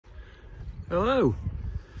Hello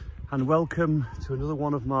and welcome to another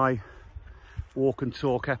one of my walk and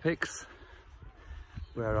talk epics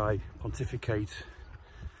where I pontificate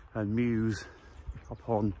and muse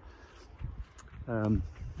upon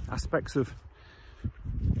aspects of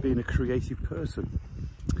being a creative person.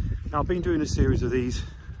 Now, I've been doing a series of these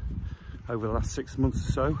over the last 6 months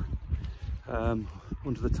or so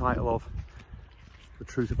under the title of The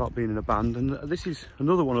Truth About Being in a Band, and this is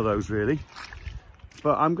another one of those really.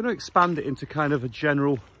 But I'm going to expand it into kind of a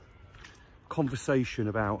general conversation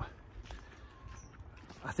about,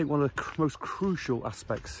 I think, one of the most crucial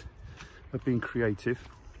aspects of being creative.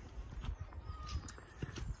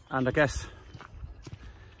 And I guess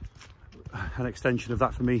an extension of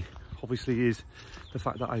that for me, obviously, is the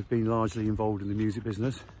fact that I've been largely involved in the music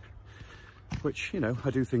business, which, you know, I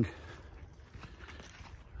do think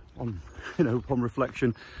upon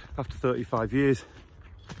reflection, after 35 years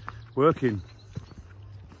working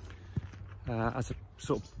as a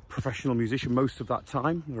sort of professional musician most of that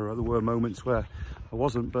time. There were moments where I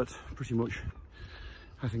wasn't, but pretty much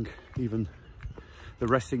I think even the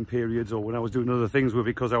resting periods or when I was doing other things were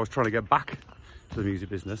because I was trying to get back to the music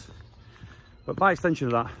business. But by extension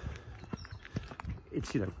of that,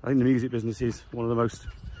 it's, you know, I think the music business is one of the most,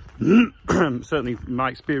 certainly in my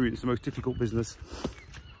experience, the most difficult business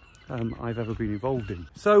I've ever been involved in.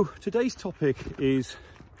 So today's topic is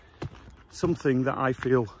something that I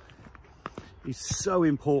feel is so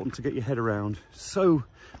important to get your head around, and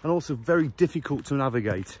also very difficult to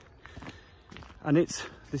navigate, and it's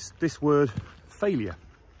this word failure.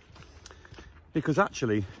 Because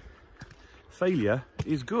actually failure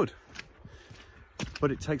is good,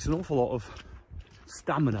 but it takes an awful lot of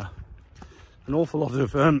stamina, an awful lot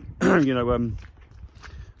of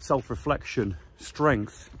self-reflection,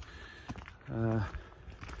 strength,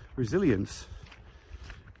 resilience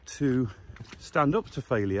to stand up to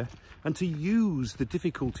failure and to use the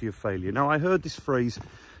difficulty of failure. Now, I heard this phrase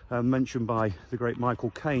mentioned by the great Michael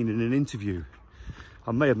Caine in an interview.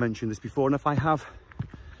 I may have mentioned this before, and if I have,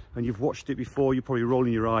 and you've watched it before, you're probably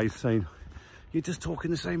rolling your eyes saying, "You're just talking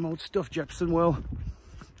the same old stuff, Jepson." Well,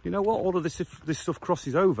 you know what? All of this stuff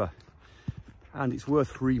crosses over, and it's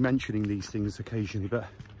worth re-mentioning these things occasionally. But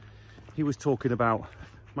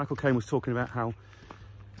Michael Caine was talking about how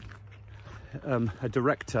a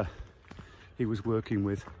director he was working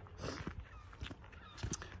with,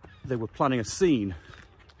 they were planning a scene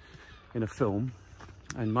in a film,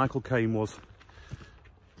 and Michael Caine was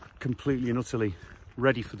completely and utterly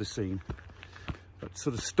ready for the scene, but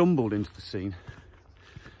sort of stumbled into the scene,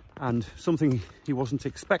 and something he wasn't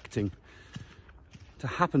expecting to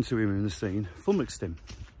happen to him in the scene flummoxed him,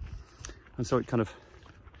 and so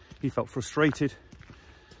he felt frustrated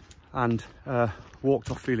and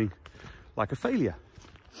walked off feeling like a failure.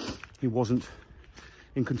 He wasn't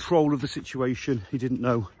in control of the situation. He didn't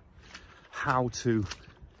know how to,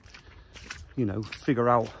 figure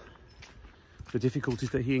out the difficulties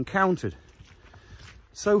that he encountered.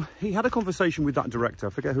 So he had a conversation with that director, I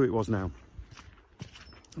forget who it was now.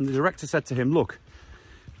 And the director said to him, "Look,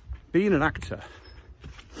 being an actor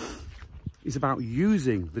is about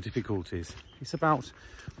using the difficulties. It's about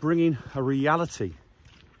bringing a reality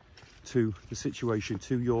to the situation,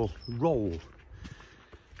 to your role.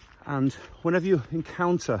 And whenever you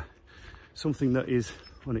encounter something that is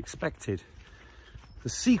unexpected, the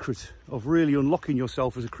secret of really unlocking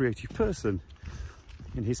yourself as a creative person,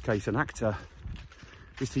 in his case an actor,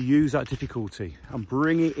 is to use that difficulty and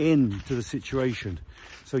bring it into the situation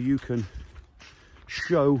so you can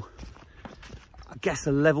show, I guess,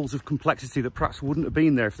 the levels of complexity that perhaps wouldn't have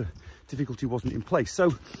been there if the difficulty wasn't in place."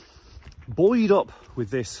 So, buoyed up with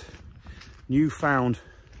this newfound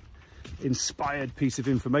inspired piece of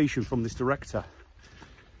information from this director,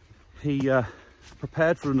 he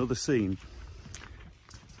prepared for another scene,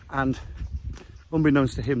 and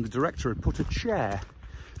unbeknownst to him, the director had put a chair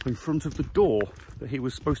in front of the door that he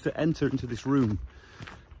was supposed to enter into this room,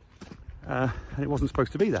 and it wasn't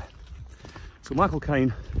supposed to be there. So Michael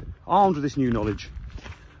Caine, armed with this new knowledge,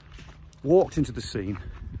 walked into the scene.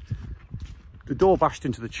 The door bashed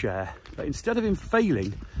into the chair, but instead of him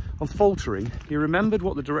failing and faltering, he remembered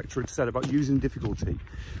what the director had said about using difficulty,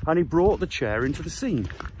 and he brought the chair into the scene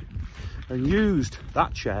and used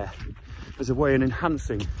that chair as a way of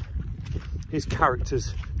enhancing his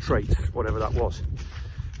character's traits, whatever that was.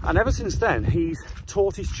 And ever since then, he's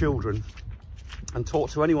taught his children and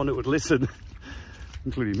taught to anyone that would listen,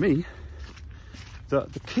 including me,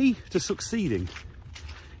 that the key to succeeding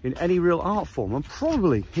in any real art form, and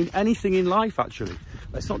probably in anything in life actually,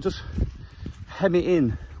 let's not just hem it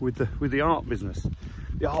in with the art business,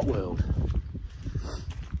 the art world,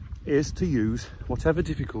 is to use whatever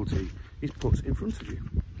difficulty is put in front of you.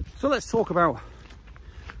 So let's talk about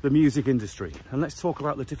the music industry, and let's talk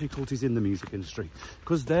about the difficulties in the music industry,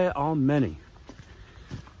 because there are many.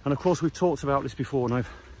 And of course we've talked about this before, and I've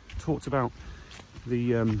talked about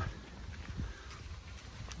the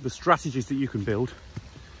strategies that you can build,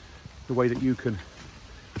 the way that you can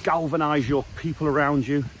galvanize your people around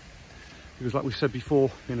you, because like we said before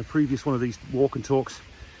in a previous one of these walk and talks,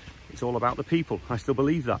 it's all about the people. I still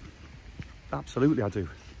believe that. Absolutely I do.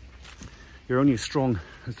 You're only as strong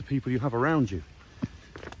as the people you have around you.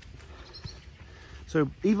 So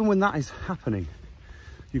even when that is happening,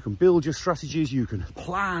 you can build your strategies, you can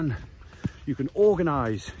plan, you can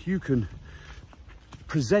organize, you can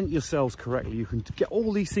present yourselves correctly, you can get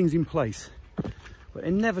all these things in place. But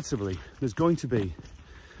inevitably, there's going to be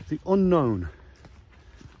the unknown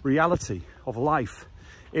reality of life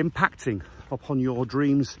impacting upon your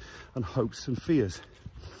dreams and hopes and fears.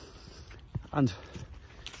 And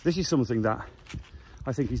this is something that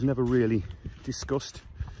I think is never really discussed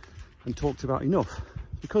and talked about enough,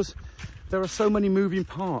 because there are so many moving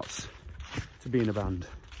parts to be in a band,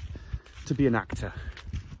 to be an actor,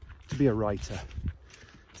 to be a writer,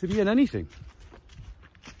 to be in anything.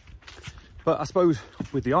 But I suppose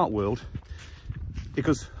with the art world,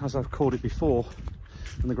 because as I've called it before,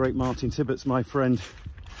 and the great Martin Tibbetts, my friend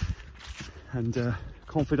and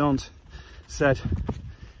confidant, said,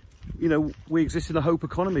 you know, we exist in the hope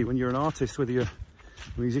economy. When you're an artist, whether you're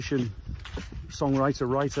a musician, songwriter,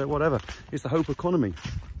 writer, whatever, it's the hope economy.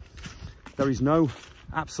 There is no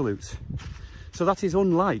absolutes. So that is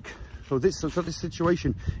unlike, so this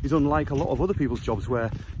situation is unlike a lot of other people's jobs where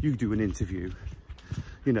you do an interview,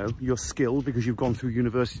 you know, you're skilled because you've gone through a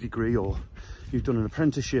university degree or you've done an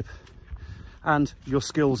apprenticeship, and your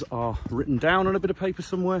skills are written down on a bit of paper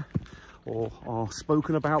somewhere or are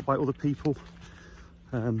spoken about by other people.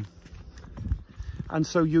 And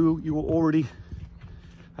so you are already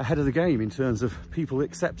ahead of the game in terms of people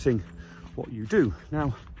accepting what you do.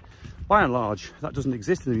 Now, by and large, that doesn't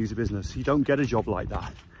exist in the music business. You don't get a job like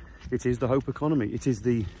that. It is the hope economy. It is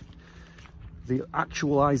the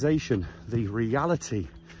actualization, the reality,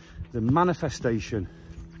 the manifestation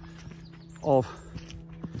of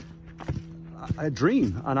a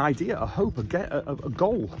dream, an idea, a hope, a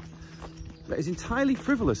goal that is entirely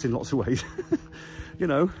frivolous in lots of ways. You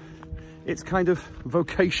know, it's kind of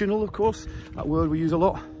vocational, of course, that word we use a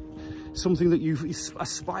lot. Something that you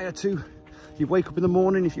aspire to. You wake up in the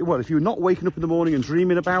morning, if you're not waking up in the morning and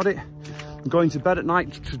dreaming about it, and going to bed at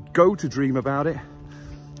night to go to dream about it,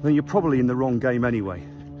 then you're probably in the wrong game anyway.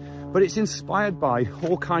 But it's inspired by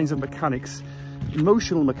all kinds of mechanics,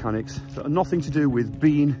 emotional mechanics, that are nothing to do with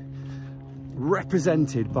being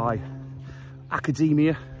represented by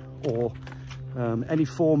academia or any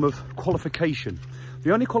form of qualification.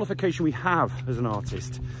 The only qualification we have as an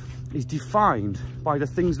artist is defined by the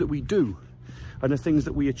things that we do and the things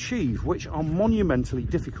that we achieve, which are monumentally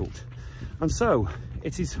difficult. And so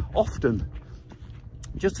it is often,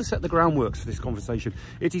 just to set the groundwork for this conversation,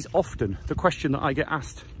 it is often the question that I get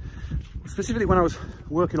asked, specifically when I was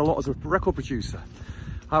working a lot as a record producer.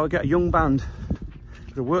 I would get a young band,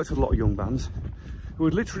 I worked with a lot of young bands, who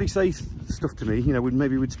would literally say stuff to me, you know,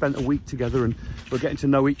 we'd spent a week together and we're getting to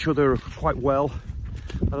know each other quite well.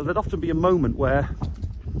 And there'd often be a moment where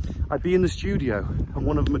I'd be in the studio and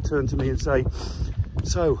one of them would turn to me and say,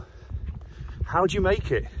 so how do you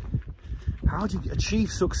make it? How do you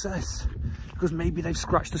achieve success? Because maybe they've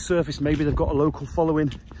scratched the surface, maybe they've got a local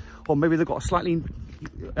following, or maybe they've got a slightly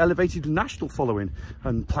elevated national following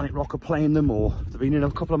and Planet Rock are playing them, or they've been in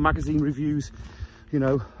a couple of magazine reviews, you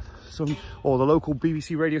know, or the local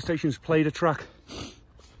BBC radio stations played a track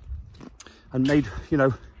and made, you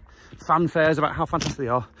know, fanfares about how fantastic they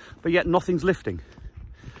are, but yet nothing's lifting.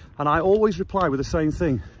 And I always reply with the same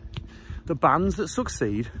thing. The bands that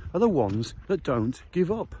succeed are the ones that don't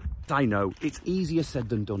give up. I know it's easier said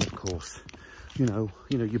than done, of course. You know,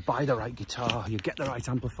 you buy the right guitar, you get the right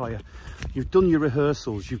amplifier, you've done your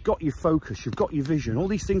rehearsals, you've got your focus, you've got your vision, all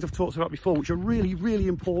these things I've talked about before, which are really, really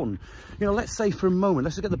important. You know, let's say for a moment,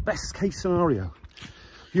 let's look at the best case scenario.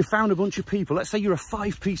 You found a bunch of people, let's say you're a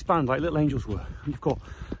 5-piece band like Little Angels were. You've got,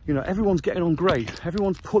 you know, everyone's getting on great,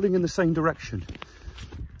 everyone's pulling in the same direction,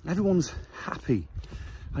 everyone's happy,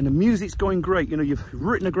 and the music's going great. You know, you've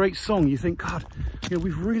written a great song, you think, God, you know,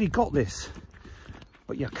 we've really got this.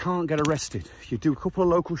 But you can't get arrested. You do a couple of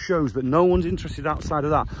local shows, but no one's interested outside of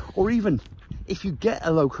that. Or even if you get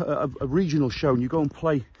a regional show and you go and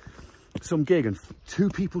play some gig and 2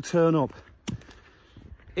 people turn up,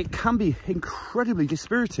 it can be incredibly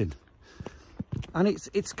dispiriting. And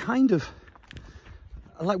it's kind of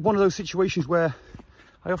like one of those situations where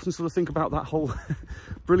I often sort of think about that whole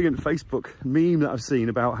brilliant Facebook meme that I've seen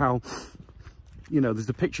about how, you know, there's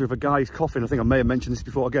a picture of a guy's coughing. I think I may have mentioned this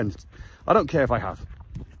before. Again, I don't care if I have.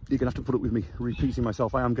 You're gonna have to put up with me repeating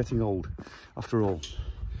myself. I am getting old after all.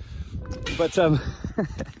 But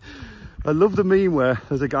I love the meme where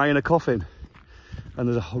there's a guy in a coffin and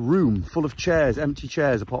there's a room full of chairs, empty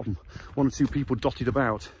chairs, apart from one or two people dotted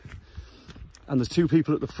about. And there's two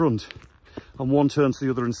people at the front, and one turns to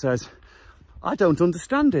the other and says, I don't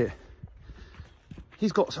understand it.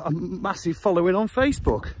 He's got a massive following on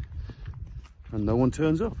Facebook. And no one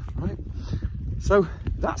turns up, right? So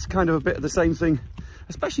that's kind of a bit of the same thing,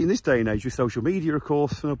 especially in this day and age with social media, of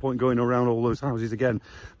course. No point going around all those houses again.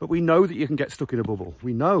 But we know that you can get stuck in a bubble.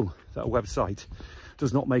 We know that a website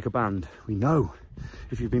does not make a band. We know,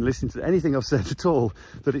 if you've been listening to anything I've said at all,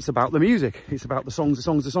 that it's about the music. It's about the songs, the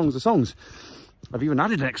songs, the songs, the songs. I've even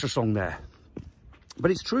added an extra song there. But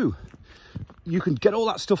it's true. You can get all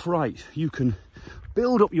that stuff right. You can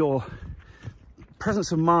build up your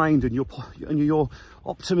presence of mind and your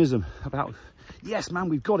optimism about, yes, man,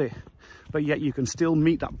 we've got it. But yet you can still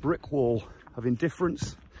meet that brick wall of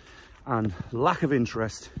indifference and lack of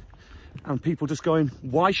interest, and people just going,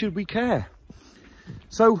 why should we care?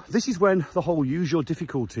 So this is when the whole use your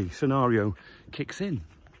difficulty scenario kicks in.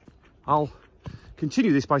 I'll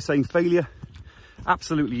continue this by saying failure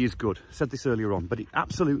absolutely is good. I said this earlier on, but it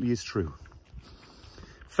absolutely is true.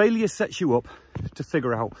 Failure sets you up to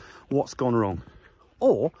figure out what's gone wrong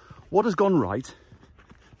or what has gone right,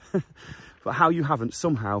 but how you haven't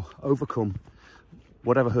somehow overcome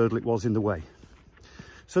whatever hurdle it was in the way.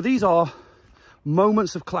 So these are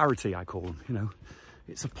moments of clarity, I call them. You know,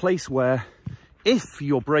 it's a place where if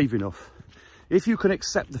you're brave enough, if you can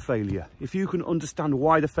accept the failure, if you can understand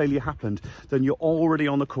why the failure happened, then you're already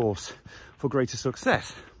on the course for greater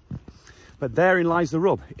success. But therein lies the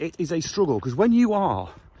rub. It is a struggle, because when you are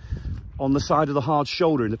on the side of the hard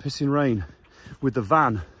shoulder in the pissing rain with the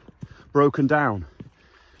van broken down,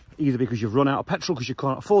 either because you've run out of petrol because you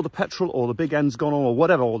can't afford the petrol, or the big end's gone on, or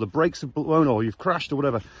whatever, or the brakes have blown, or you've crashed or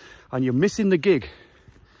whatever, and you're missing the gig,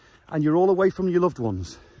 and you're all away from your loved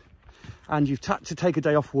ones, and you've had to take a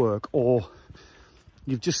day off work, or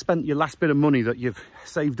you've just spent your last bit of money that you've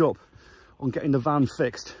saved up on getting the van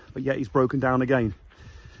fixed, but yet it's broken down again.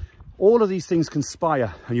 All of these things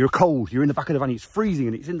conspire, and you're cold, you're in the back of the van, it's freezing,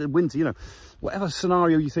 and it's in the winter, you know, whatever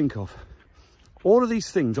scenario you think of. All of these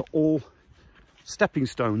things are all stepping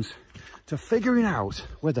stones to figuring out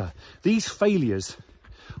whether these failures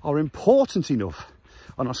are important enough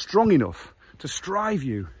and are strong enough to strive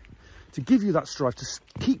you, to give you that strive, to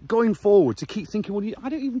keep going forward, to keep thinking, well, I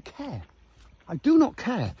don't even care. I do not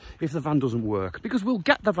care if the van doesn't work, because we'll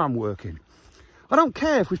get the van working. I don't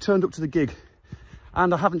care if we've turned up to the gig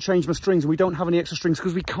and I haven't changed my strings and we don't have any extra strings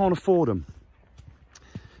because we can't afford them.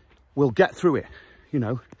 We'll get through it, you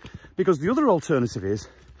know, because the other alternative is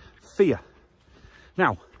fear.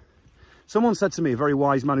 Now, someone said to me, a very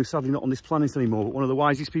wise man who's sadly not on this planet anymore, but one of the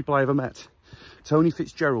wisest people I ever met, Tony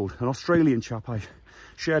Fitzgerald, an Australian chap I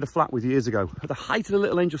shared a flat with years ago, at the height of the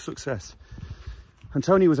Little Angel success. And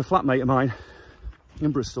Tony was a flatmate of mine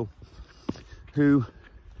in Bristol, who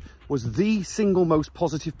was the single most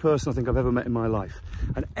positive person I think I've ever met in my life.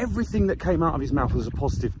 And everything that came out of his mouth was a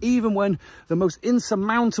positive. Even when the most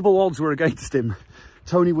insurmountable odds were against him,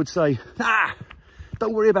 Tony would say,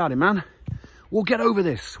 don't worry about it, man. We'll get over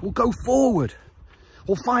this. We'll go forward.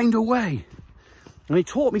 We'll find a way. And he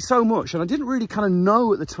taught me so much. And I didn't really kind of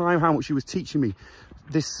know at the time how much he was teaching me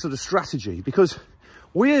this sort of strategy, because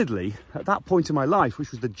weirdly, at that point in my life,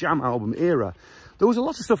 which was the Jam album era, there was a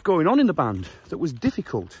lot of stuff going on in the band that was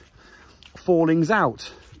difficult. Fallings out,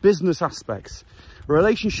 business aspects,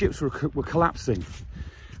 relationships were collapsing.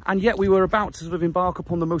 And yet we were about to sort of embark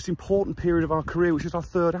upon the most important period of our career, which was our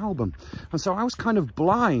third album. And so I was kind of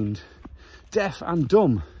blind, deaf and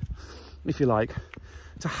dumb, if you like,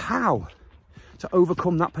 to how to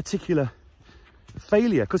overcome that particular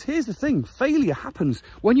failure. Because here's the thing, failure happens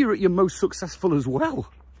when you're at your most successful as well.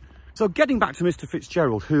 So getting back to Mr.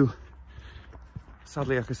 Fitzgerald, who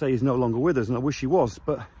sadly, like I say, is no longer with us, and I wish he was,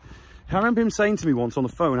 but I remember him saying to me once on the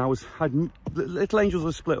phone, Little Angels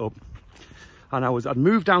were split up, and I'd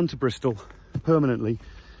moved down to Bristol permanently.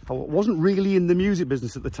 I wasn't really in the music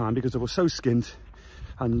business at the time because I was so skint,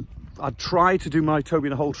 and I'd tried to do my Toby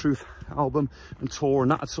and the Whole Truth album and tour,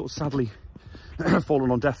 and that had sort of sadly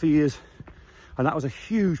fallen on deaf ears, and that was a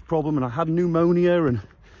huge problem, and I had pneumonia, and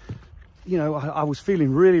you know, I was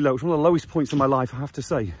feeling really low. It was one of the lowest points in my life, I have to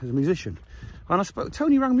say, as a musician. And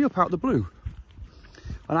Tony rang me up out of the blue,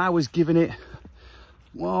 and I was giving it,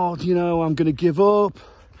 well, you know, I'm going to give up.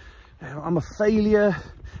 I'm a failure.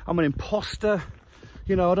 I'm an imposter.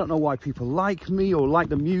 You know, I don't know why people like me or like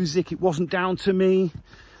the music. It wasn't down to me.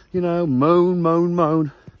 You know, moan, moan,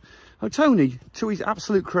 moan. And Tony, to his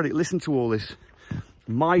absolute credit, listened to all this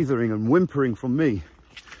mithering and whimpering from me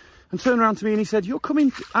and turned around to me and he said, you're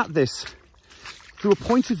coming at this through a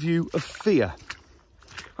point of view of fear.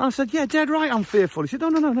 And I said, yeah, dead right, I'm fearful. He said, no,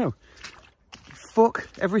 no, no, no. Fuck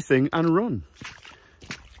everything and run.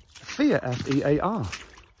 Fear, F-E-A-R.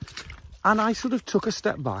 And I sort of took a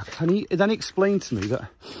step back and he then explained to me that,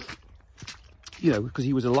 you know, because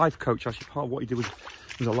he was a life coach, actually part of what he did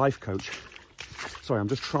was a life coach. Sorry, I'm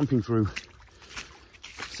just tramping through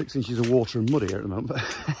 6 inches of water and mud here at the moment.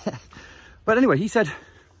 But anyway, he said,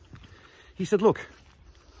 look,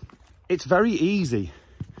 it's very easy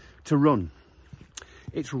to run.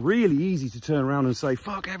 It's really easy to turn around and say,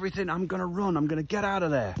 fuck everything, I'm going to run, I'm going to get out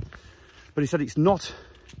of there. But he said it's not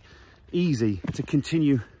easy to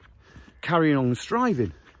continue carrying on and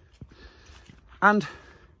striving. And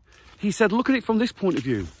he said, look at it from this point of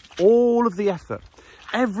view. All of the effort,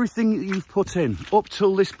 everything that you've put in up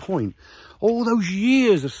till this point, all those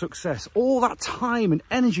years of success, all that time and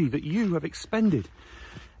energy that you have expended,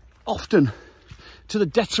 often to the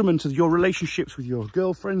detriment of your relationships with your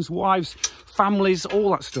girlfriends, wives, families,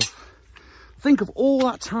 all that stuff. Think of all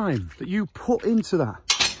that time that you put into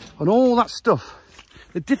that and all that stuff,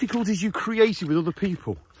 the difficulties you created with other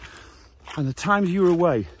people and the times you were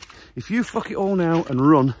away. If you fuck it all now and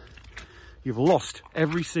run, you've lost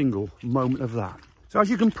every single moment of that. So as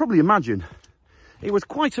you can probably imagine, it was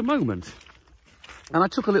quite a moment. And I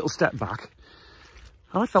took a little step back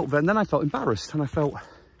and I felt embarrassed and I felt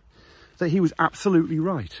that he was absolutely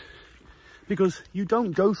right. Because you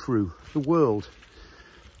don't go through the world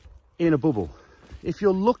in a bubble. If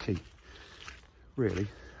you're lucky, really,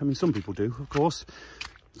 I mean, some people do, of course.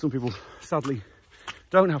 Some people sadly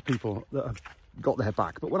don't have people that have got their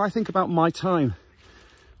back. But when I think about my time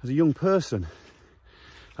as a young person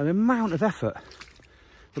and the amount of effort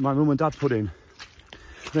that my mum and dad put in,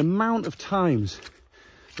 the amount of times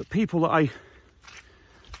that people that I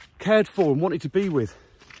cared for and wanted to be with,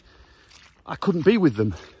 I couldn't be with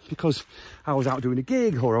them because I was out doing a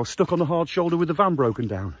gig or I was stuck on the hard shoulder with the van broken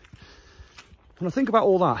down. When I think about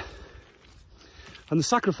all that and the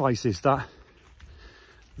sacrifices that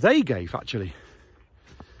they gave actually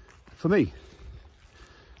for me.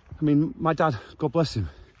 I mean, my dad, God bless him,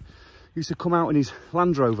 used to come out in his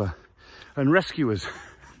Land Rover and rescue us.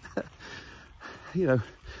 You know,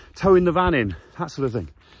 towing the van in, that sort of thing.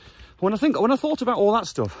 When I thought about all that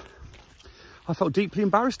stuff, I felt deeply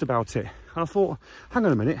embarrassed about it. And I thought, hang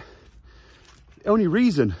on a minute, the only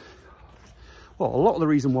reason, well, a lot of the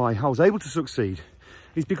reason why I was able to succeed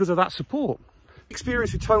is because of that support.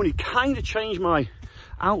 Experience with Tony kind of changed my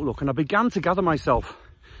outlook and I began to gather myself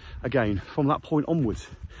again from that point onwards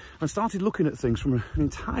and started looking at things from an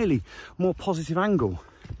entirely more positive angle.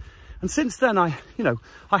 And since then, I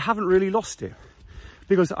haven't really lost it.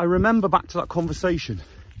 Because I remember back to that conversation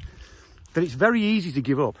that it's very easy to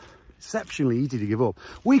give up, exceptionally easy to give up.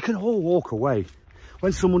 We can all walk away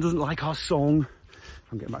when someone doesn't like our song.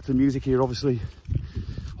 I'm getting back to the music here, obviously.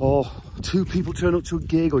 Or 2 people turn up to a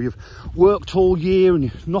gig, or you've worked all year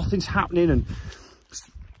and nothing's happening, and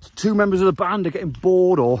 2 members of the band are getting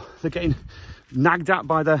bored, or they're getting nagged at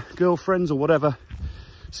by their girlfriends or whatever.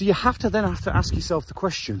 So you have to ask yourself the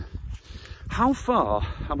question, how far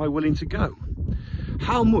am I willing to go?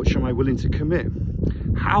 How much am I willing to commit?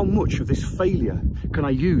 How much of this failure can I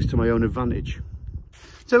use to my own advantage?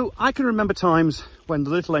 So I can remember times when the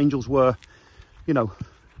little angels were, you know,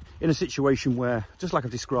 in a situation where, just like I've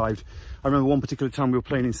described, I remember one particular time we were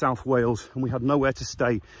playing in South Wales and we had nowhere to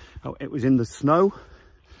stay. It was in the snow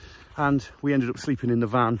and we ended up sleeping in the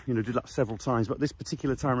van. You know, did that several times, but this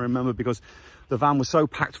particular time I remember because the van was so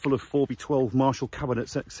packed full of 4x12 Marshall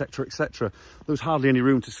cabinets, etc., etc. There was hardly any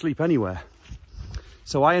room to sleep anywhere.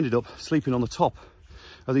 So I ended up sleeping on the top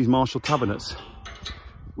of these Marshall cabinets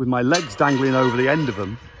with my legs dangling over the end of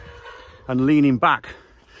them and leaning back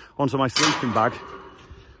onto my sleeping bag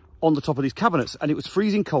on the top of these cabinets. And it was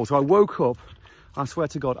freezing cold. So I woke up, I swear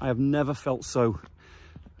to God, I have never felt so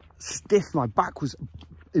stiff. My back was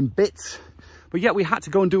in bits, but yet we had to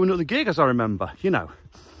go and do another gig, as I remember, you know.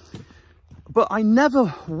 But I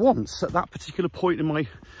never once at that particular point in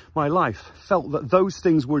my life felt that those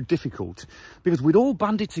things were difficult, because we'd all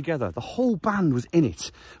banded together. The whole band was in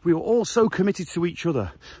it. We were all so committed to each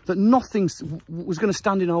other that nothing was going to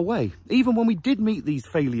stand in our way. Even when we did meet these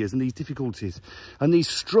failures and these difficulties and these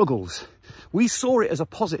struggles, we saw it as a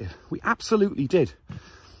positive. We absolutely did.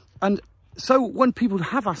 And so when people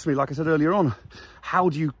have asked me, like I said earlier on, how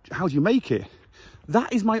do you make it?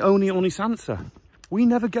 That is my only honest answer. We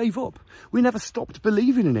never gave up. We never stopped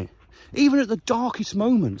believing in it. Even at the darkest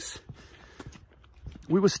moments,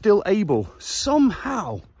 we were still able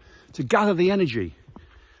somehow to gather the energy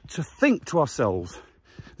to think to ourselves,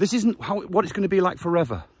 this isn't what it's going to be like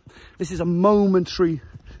forever. This is a momentary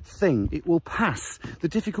thing. It will pass. The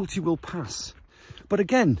difficulty will pass. But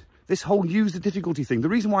again, this whole use the difficulty thing, the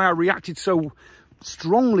reason why I reacted so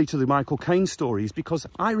strongly to the Michael Caine story is because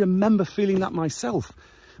I remember feeling that myself.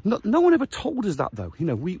 No one ever told us that though. You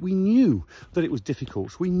know, we knew that it was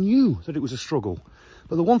difficult. We knew that it was a struggle.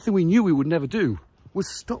 But the one thing we knew we would never do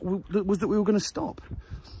was that we were going to stop.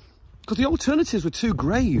 Because the alternatives were too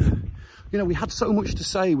grave. You know, we had so much to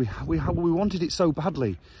say. We wanted it so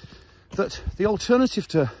badly that the alternative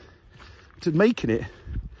to making it,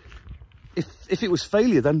 if it was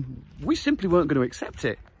failure, then we simply weren't going to accept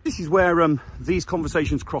it. This is where these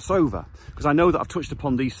conversations cross over, because I know that I've touched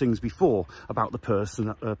upon these things before about the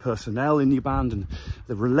personnel in your band and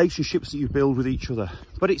the relationships that you build with each other,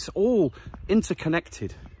 but it's all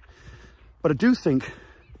interconnected. But I do think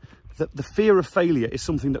that the fear of failure is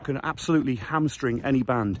something that can absolutely hamstring any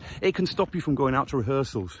band. It can stop you from going out to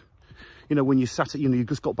rehearsals. You know, when you sat at, you know, you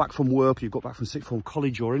just got back from work, you've got back from sixth form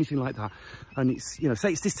college or anything like that, and it's, you know,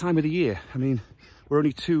 say it's this time of the year. I mean, we're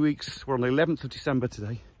only 2 weeks, we're on the 11th of December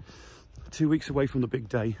today. 2 weeks away from the big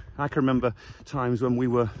day. I can remember times when we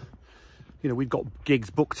were, you know, we'd got gigs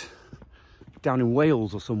booked down in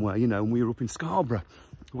Wales or somewhere, you know, and we were up in Scarborough.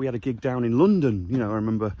 We had a gig down in London, you know, I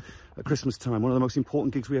remember at Christmas time, one of the most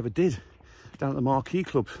important gigs we ever did, down at the Marquee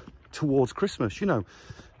Club towards Christmas, you know,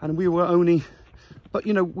 and we were only, but,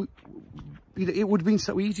 you know, it would have been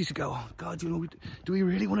so easy to go, oh God, you know, do we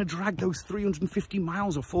really want to drag those 350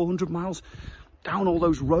 miles or 400 miles down all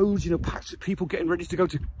those roads, you know, packed with people getting ready to go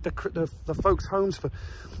to the folks' homes for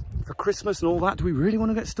Christmas and all that? Do we really want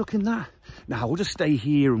to get stuck in that? Now we'll just stay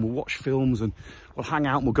here and we'll watch films and we'll hang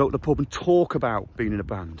out and we'll go to the pub and talk about being in a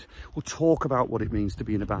band. We'll talk about what it means to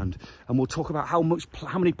be in a band, and we'll talk about how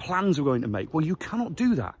many plans we're going to make. Well, you cannot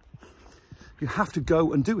do that. You have to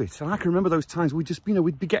go and do it. And I can remember those times we just, you know,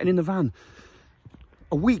 we'd be getting in the van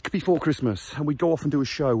a week before Christmas and we'd go off and do a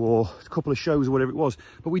show or a couple of shows or whatever it was,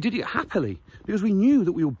 but we did it happily because we knew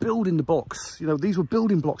that we were building the blocks. You know, these were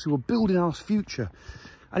building blocks. We were building our future,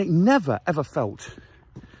 and it never ever felt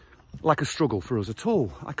like a struggle for us at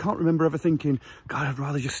all. I can't remember ever thinking, God, I'd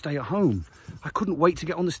rather just stay at home. I couldn't wait to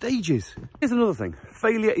get on the stages. Here's another thing.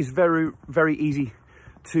 Failure is very, very easy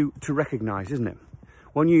to recognize, isn't it?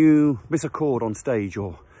 When you miss a chord on stage,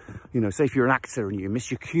 or, you know, say if you're an actor and you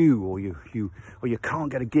miss your cue, or you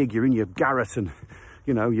can't get a gig, you're in your garret and,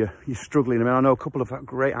 you know, you're struggling. I mean, I know a couple of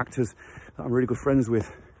great actors that I'm really good friends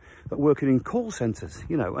with that working in call centres,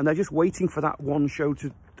 you know, and they're just waiting for that one show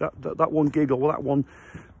to, that one gig or that one,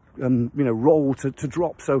 you know, role to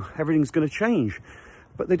drop, so everything's going to change.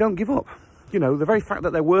 But they don't give up. You know, the very fact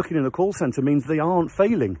that they're working in a call centre means they aren't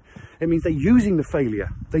failing. It means they're using the failure.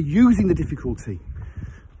 They're using the difficulty.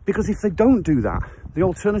 Because if they don't do that, the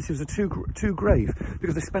alternatives are too grave,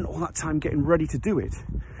 because they spent all that time getting ready to do it.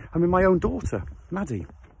 I mean, my own daughter, Maddie,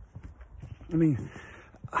 I mean,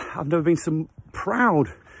 I've never been so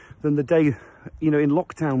proud than the day, you know, in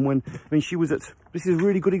lockdown when, I mean, she was at, this is a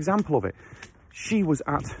really good example of it. She was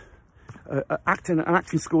at an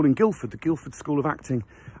acting school in Guildford, the Guildford School of Acting,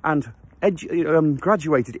 and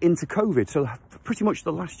graduated into COVID. So pretty much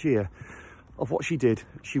the last year of what she did,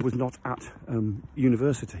 she was not at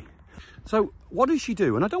university. So what does she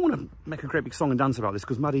do? And I don't want to make a great big song and dance about this,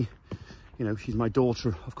 because Maddie, you know, she's my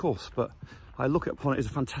daughter, of course, but I look upon it as a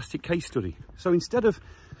fantastic case study. So instead of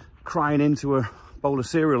crying into a bowl of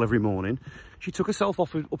cereal every morning, she took herself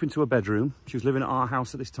up into her bedroom. She was living at our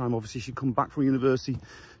house at this time. Obviously, she'd come back from university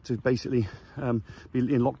to basically be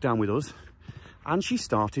in lockdown with us. And she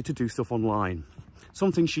started to do stuff online,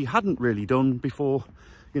 something she hadn't really done before.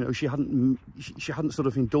 You know, she hadn't sort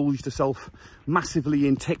of indulged herself massively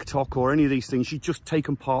in TikTok or any of these things. She'd just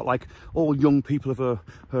taken part, like all young people of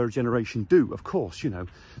her generation do, of course, you know,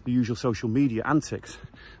 the usual social media antics.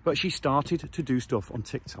 But she started to do stuff on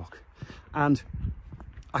TikTok. And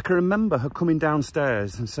I can remember her coming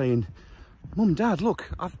downstairs and saying, Mum, Dad, look,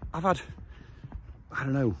 I've had, I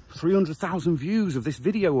don't know, 300,000 views of this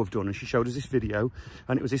video I've done. And she showed us this video,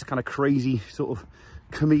 and it was this kind of crazy sort of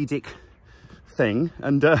comedic thing,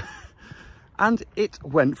 and it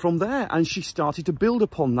went from there, and she started to build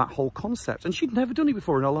upon that whole concept, and she'd never done it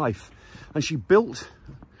before in her life, and she built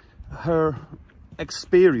her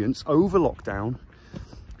experience over lockdown.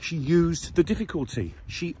 She used the difficulty,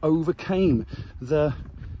 she overcame the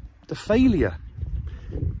failure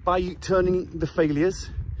by turning the failures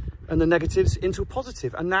and the negatives into a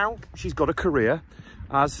positive, and now she's got a career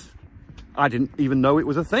as I didn't even know it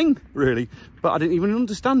was a thing, really, but I didn't even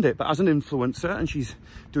understand it. But as an influencer, and she's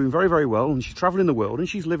doing very, very well, and she's traveling the world, and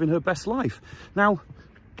she's living her best life. Now,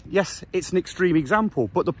 yes, it's an extreme example,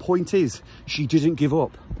 but the point is, she didn't give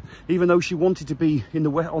up. Even though she wanted to be in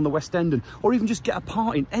on the West End, or even just get a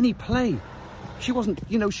part in any play. She wasn't,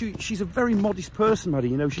 you know, she's a very modest person, Maddie.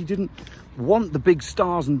 You know, she didn't want the big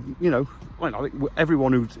stars, and, you know, well, I think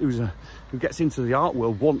everyone who gets into the art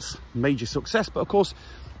world wants major success, but of course,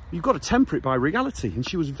 you've got to temper it by reality. And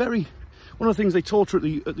she was very, one of the things they taught her at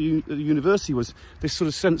the university was this sort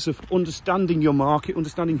of sense of understanding your market,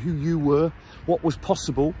 understanding who you were, what was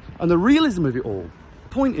possible, and the realism of it all.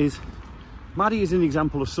 Point is, Maddie is an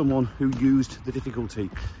example of someone who used the difficulty,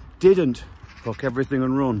 didn't fuck everything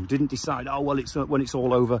and run, didn't decide, oh, well, when it's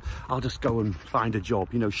all over, I'll just go and find a job.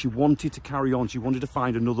 You know, she wanted to carry on, she wanted to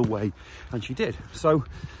find another way, and she did. So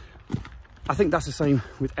I think that's the same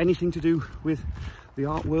with anything to do with the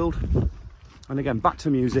art world. And again, back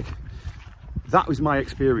to music, that was my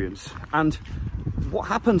experience. And what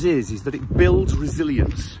happens is that it builds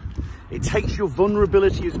resilience. It takes your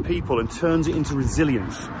vulnerability as people and turns it into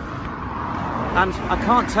resilience. And I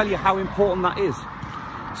can't tell you how important that is.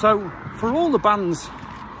 So for all the bands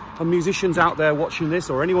and musicians out there watching this,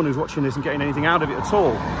 or anyone who's watching this and getting anything out of it at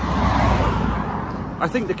all, I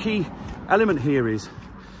think the key element here is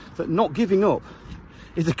that not giving up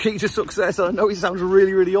is the key to success. I know it sounds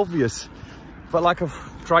really, really obvious, but like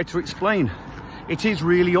I've tried to explain, it is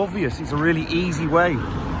really obvious. It's a really easy way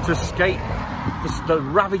to escape the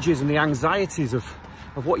ravages and the anxieties of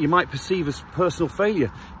what you might perceive as personal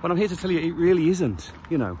failure. But I'm here to tell you it really isn't,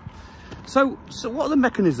 you know. So what are the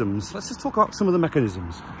mechanisms? Let's just talk about some of the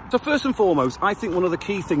mechanisms. So first and foremost, I think one of the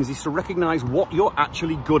key things is to recognize what you're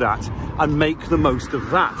actually good at and make the most of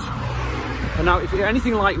that. And now, if you're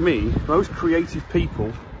anything like me, most creative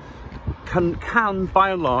people can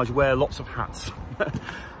by and large wear lots of hats.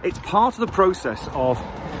 It's part of the process of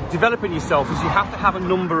developing yourself, is you have to have a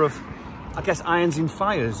number of, I guess, irons in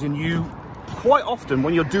fires. And you, quite often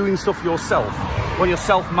when you're doing stuff yourself, when you're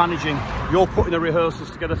self-managing, you're putting the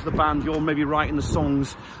rehearsals together for the band, you're maybe writing the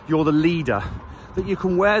songs, you're the leader, that you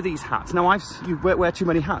can wear these hats. Now, you wear too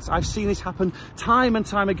many hats. I've seen this happen time and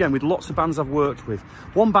time again with lots of bands I've worked with.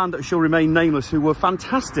 One band that shall remain nameless, who were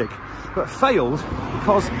fantastic, but failed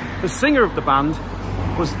because the singer of the band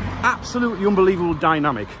was absolutely unbelievable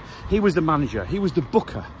dynamic. He was the manager, he was the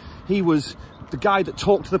booker, he was the guy that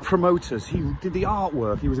talked to the promoters, he did the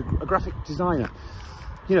artwork, he was a graphic designer.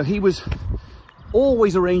 You know, he was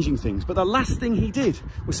always arranging things, but the last thing he did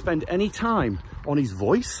was spend any time on his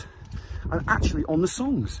voice and actually on the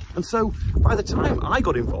songs. And so by the time I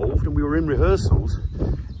got involved and we were in rehearsals,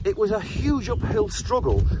 it was a huge uphill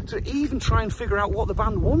struggle to even try and figure out what the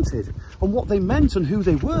band wanted and what they meant and who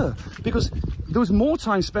they were, because there was more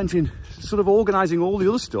time spent in sort of organising all the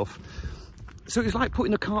other stuff. So it's like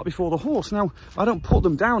putting the cart before the horse. Now, I don't put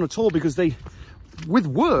them down at all, because they, with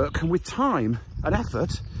work and with time and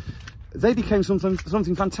effort, they became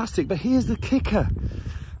something fantastic. But here's the kicker.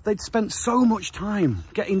 They'd spent so much time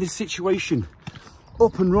getting this situation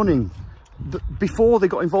up and running before they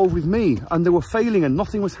got involved with me, and they were failing and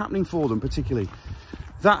nothing was happening for them particularly,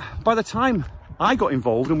 that by the time I got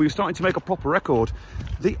involved and we were starting to make a proper record,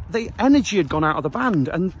 the energy had gone out of the band,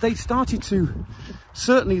 and they started to,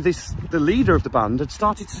 certainly the leader of the band had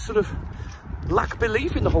started to sort of lack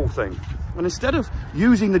belief in the whole thing. And instead of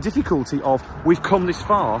using the difficulty of we've come this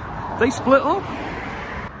far, they split up.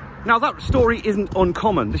 Now, that story isn't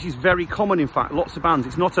uncommon. This is very common, in fact. Lots of bands.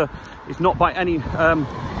 It's not by any, it's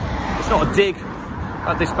not a dig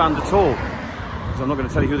at this band at all, because I'm not going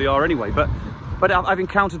to tell you who they are anyway. But I've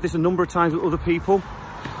encountered this a number of times with other people.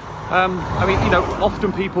 I mean, you know,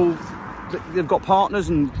 often people, they've got partners,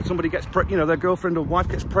 and somebody gets, their girlfriend or wife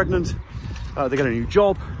gets pregnant. They get a new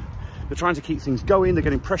job. They're trying to keep things going. They're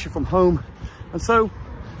getting pressure from home, and so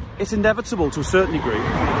it's inevitable to a certain degree.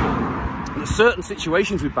 There's certain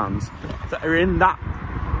situations with bands that are in that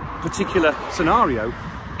particular scenario,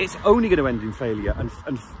 it's only going to end in failure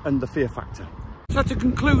and the fear factor. So to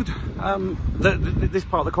conclude this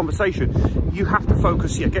part of the conversation, you have to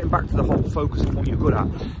focus, getting back to the whole focus on what you're good at.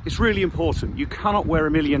 It's really important. You cannot wear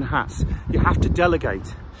a million hats. You have to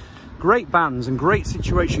delegate. Great bands and great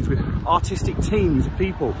situations with artistic teams of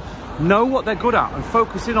people know what they're good at and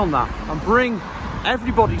focus in on that and bring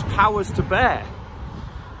everybody's powers to bear.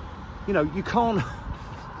 You know, you can't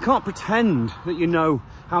pretend that you know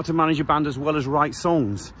how to manage a band as well as write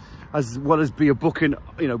songs, as well as be a booking,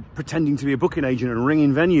 pretending to be a booking agent and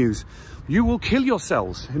ringing venues. You will kill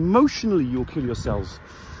yourselves. Emotionally, you'll kill yourselves.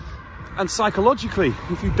 And psychologically,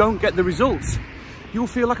 if you don't get the results, you'll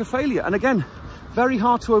feel like a failure. And again, very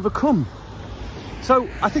hard to overcome. So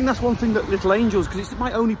I think that's one thing that Little Angels, because it's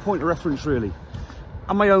my only point of reference really,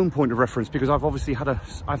 and my own point of reference, because I've obviously had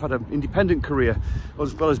an independent career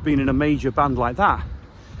as well as being in a major band like that,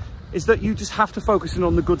 is that you just have to focus in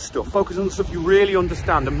on the good stuff, focus on the stuff you really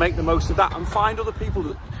understand and make the most of that, and find other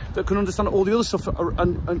people that can understand all the other stuff,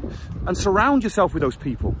 and surround yourself with those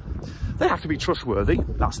people. They have to be trustworthy.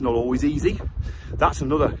 That's not always easy. That's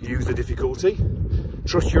another user difficulty.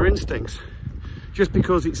 Trust your instincts. Just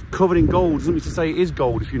because it's covered in gold doesn't mean to say it is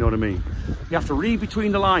gold, if you know what I mean. You have to read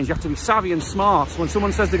between the lines. You have to be savvy and smart. When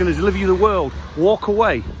someone says they're going to deliver you the world, walk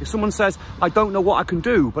away. If someone says, I don't know what I can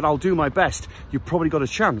do, but I'll do my best, you've probably got a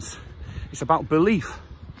chance. It's about belief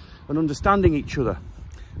and understanding each other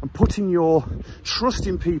and putting your trust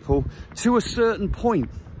in people to a certain point.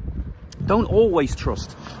 Don't always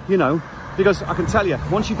trust, you know, because I can tell you,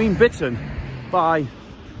 once you've been bitten by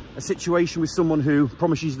a situation with someone who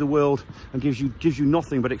promises you the world and gives you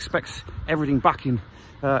nothing but expects everything back in,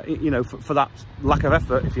 you know, for that lack of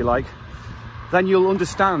effort, if you like, then you'll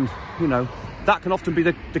understand, you know, that can often be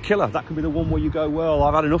the killer. That can be the one where you go, well,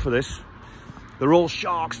 I've had enough of this. They're all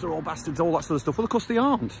sharks, they're all bastards, all that sort of stuff. Well, of course they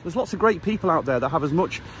aren't. There's lots of great people out there that have as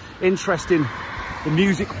much interest in the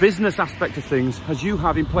music business aspect of things as you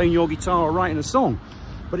have in playing your guitar or writing a song.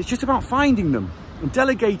 But it's just about finding them and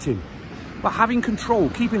delegating, but having control,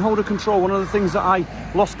 keeping hold of control. One of the things that I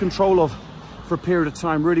lost control of for a period of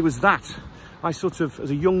time really was that. I sort of, as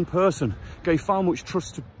a young person, gave far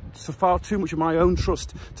too much of my own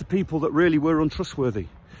trust to people that really were untrustworthy.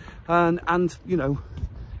 And you know,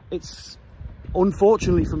 it's,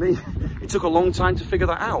 unfortunately for me, it took a long time to figure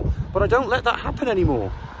that out, but I don't let that happen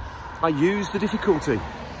anymore. I used the difficulty,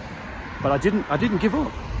 but I didn't give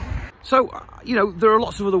up. So, you know, there are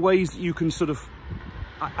lots of other ways that you can sort of,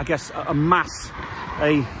 I guess, amass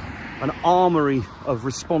an armory of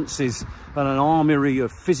responses and an armory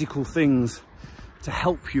of physical things to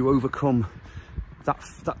help you overcome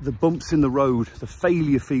the bumps in the road, the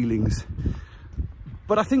failure feelings.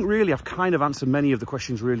 But I think really I've kind of answered many of the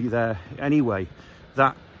questions really there anyway,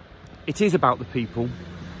 that it is about the people.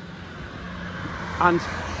 And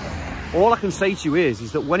all I can say to you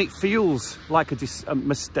is that when it feels like a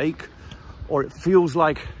mistake, or it feels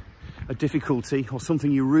like a difficulty, or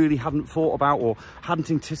something you really hadn't thought about or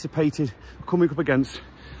hadn't anticipated coming up against,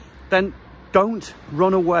 then don't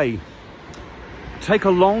run away. Take a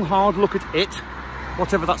long, hard look at it,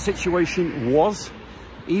 whatever that situation was,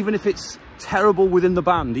 even if it's terrible within the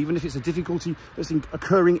band, even if it's a difficulty that's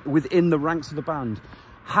occurring within the ranks of the band.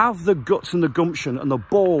 Have the guts and the gumption and the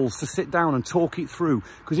balls to sit down and talk it through,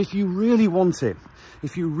 because if you really want it,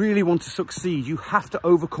 if you really want to succeed, you have to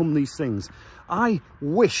overcome these things. I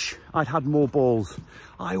wish I'd had more balls.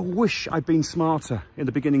 I wish I'd been smarter in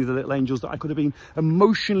the beginning of the Little Angels, that I could have been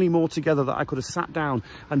emotionally more together, that I could have sat down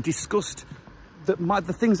and discussed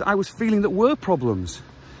the things that I was feeling that were problems.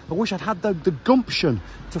 I wish I'd had the gumption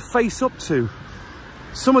to face up to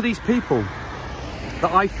some of these people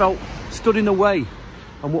that I felt stood in the way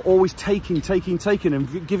and were always taking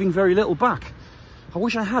and giving very little back. I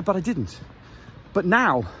wish I had, but I didn't. But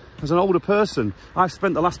now, as an older person, I've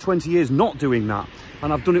spent the last 20 years not doing that,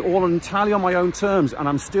 and I've done it all entirely on my own terms, and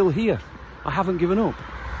I'm still here. I haven't given up.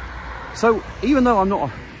 So even though I'm not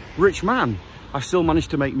a rich man, I still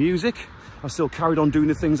managed to make music. I still carried on doing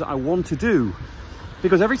the things that I want to do.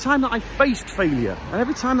 Because every time that I faced failure, and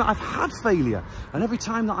every time that I've had failure, and every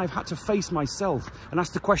time that I've had to face myself and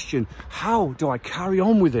ask the question, how do I carry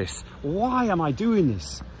on with this? Why am I doing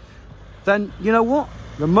this? Then, you know what?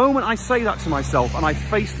 The moment I say that to myself and I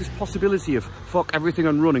face this possibility of fuck everything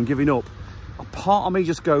and run and giving up, a part of me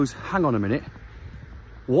just goes, hang on a minute,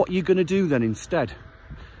 what are you going to do then instead?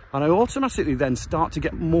 And I automatically then start to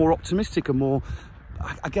get more optimistic and more,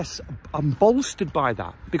 I guess, I'm bolstered by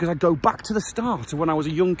that, because I go back to the start of when I was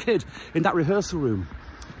a young kid in that rehearsal room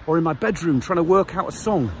or in my bedroom trying to work out a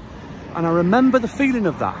song. And I remember the feeling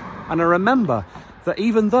of that. And I remember that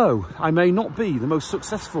even though I may not be the most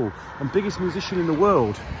successful and biggest musician in the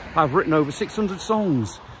world, I've written over 600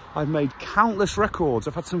 songs. I've made countless records.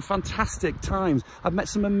 I've had some fantastic times. I've met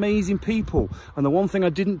some amazing people. And the one thing I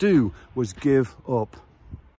didn't do was give up.